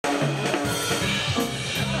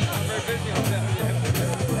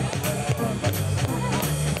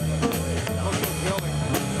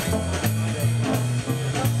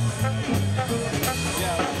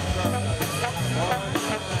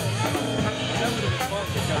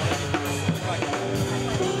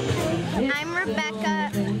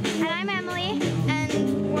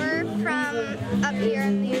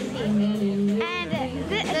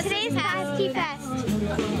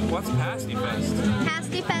PastyFest?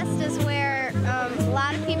 PastyFest is where a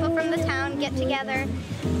lot of people from the town get together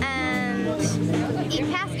and eat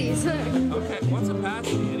pasties. Okay, what's a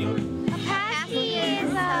pasty anyway? A pasty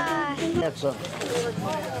is It's a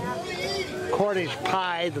Cornish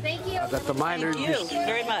pie that the miners Thank you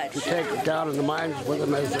very much. take it down in the mines with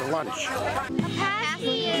them as their lunch. a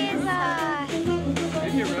pasty is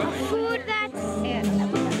food that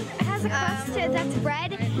has a crust to it that's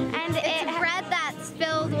bread, and it's bread that's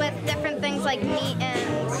filled with different things like meat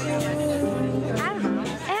and I don't know. It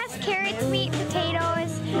has carrots, meat,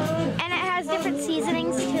 potatoes, and it has different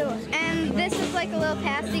seasonings too. And this is like a little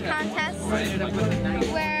pasty contest where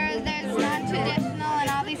there's non-traditional and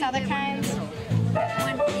all these other kinds.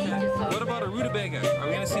 What about a rutabaga? Are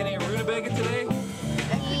we going to see any rutabaga today?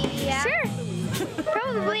 Yeah. Sure.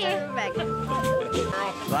 Probably. A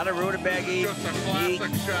lot of rutabaga, meat,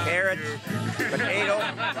 carrots, potato, a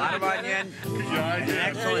lot of onion, and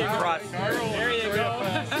excellent crust. There you go.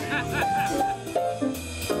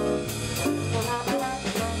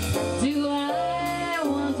 Do I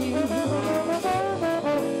want you?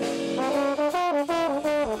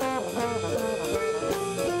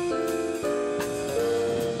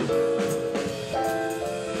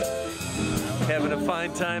 Having a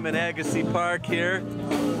fine time in Agassiz Park here,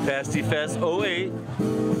 PastyFest 08.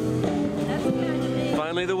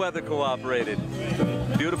 Finally the weather cooperated.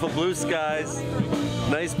 Beautiful blue skies,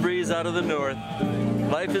 nice breeze out of the north.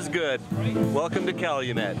 Life is good. Welcome to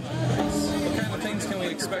Calumet. What kind of things can we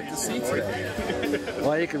expect to see today?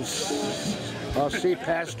 Well, you can see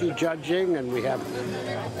pasty judging, and we have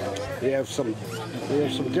some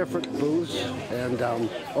different booths, and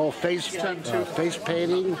face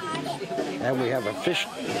painting, and we have a fish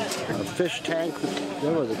tank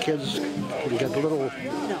where the kids can get little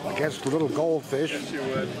goldfish.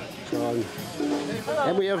 So,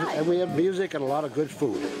 and we have music and a lot of good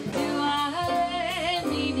food. Do I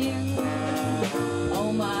need you?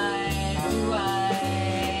 Oh my, do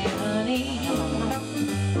I, honey?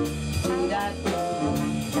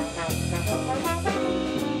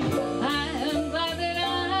 I'm glad that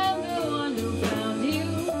I'm the one who found you.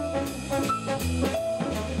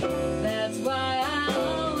 That's why I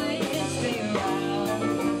always stay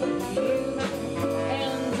around with you.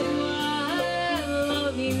 And do I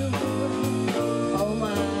love you? Oh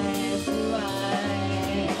my, do I,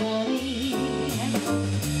 honey?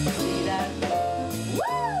 See that?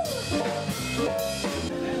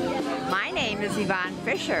 My name is Yvonne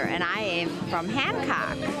Fisher, and I am from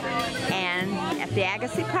Hancock. And at the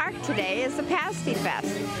Agassiz Park today is the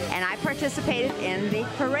PastyFest, and I participated in the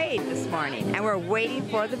parade this morning, and we're waiting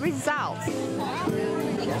for the results.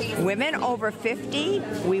 Women over 50,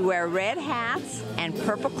 we wear red hats and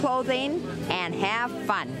purple clothing and have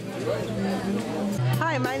fun.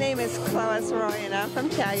 Hi, my name is Clovis Roy, and I'm from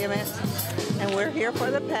Calumet, and we're here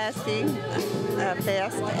for the Pasty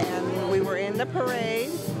Fest, and we were in the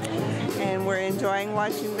parade, and we're enjoying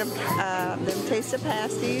watching them taste the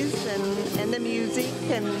pasties and the music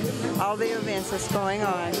and all the events that's going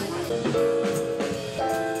on.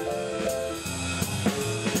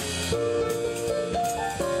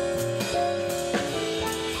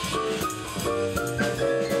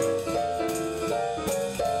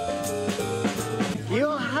 You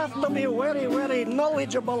have to be very, very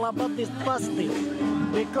knowledgeable about this pasty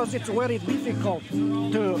because it's very difficult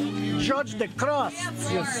to judge the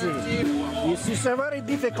crusts, you see. It's a very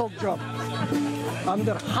difficult job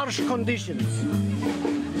under harsh conditions.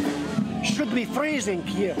 Should be freezing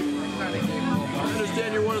here. I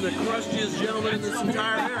understand you're one of the crustiest gentlemen in this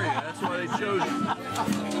entire area. That's why they chose you.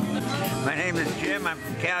 My name is Jim. I'm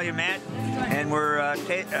from Calumet, and we're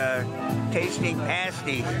tasting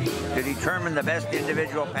pasty to determine the best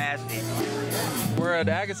individual pasty. We're at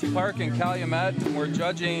Agassiz Park in Calumet, and we're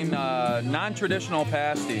judging non-traditional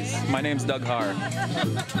pasties. My name's Doug Haar.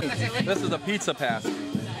 This is a pizza pasty.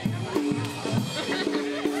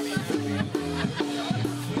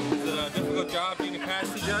 Is it a difficult job being a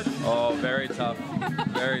pasty judge? Oh, very tough.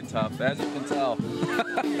 Very tough, as you can tell.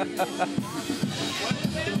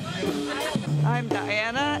 I'm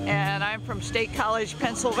Diana, and I'm from State College,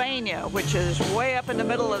 Pennsylvania, which is way up in the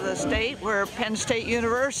middle of the state where Penn State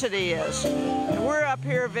University is. And we're up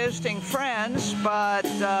here visiting friends, but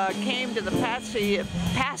came to the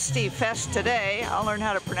PastyFest today. I'll learn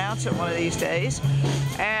how to pronounce it one of these days.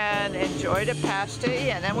 And enjoyed a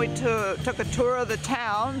pasty, and then we took a tour of the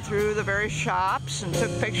town through the various shops and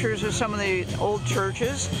took pictures of some of the old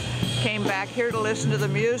churches. Came back here to listen to the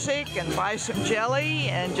music and buy some jelly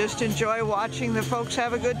and just enjoy watching the folks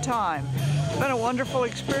have a good time. It's been a wonderful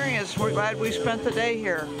experience. We're glad we spent the day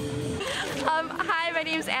here. Hi, my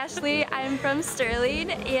name is Ashley. I'm from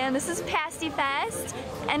Sterling, and this is PastyFest,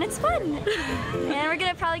 and it's fun. And we're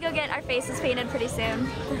gonna probably go get our faces painted pretty soon.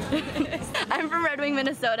 I'm from Red Wing,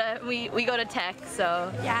 Minnesota. We go to Tech,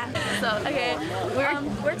 so yeah. So okay,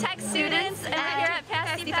 we're Tech students, and we're here at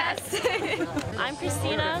PastyFest. I'm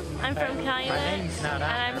Christina. I'm from Calumet, and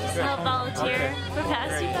I'm just a volunteer for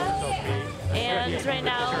PastyFest. And right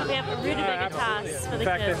now we have a rutabaga toss for the kids. In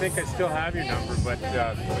fact, I think I still have your number, but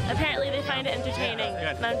apparently they find it entertaining,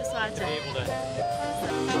 and I'm just watching.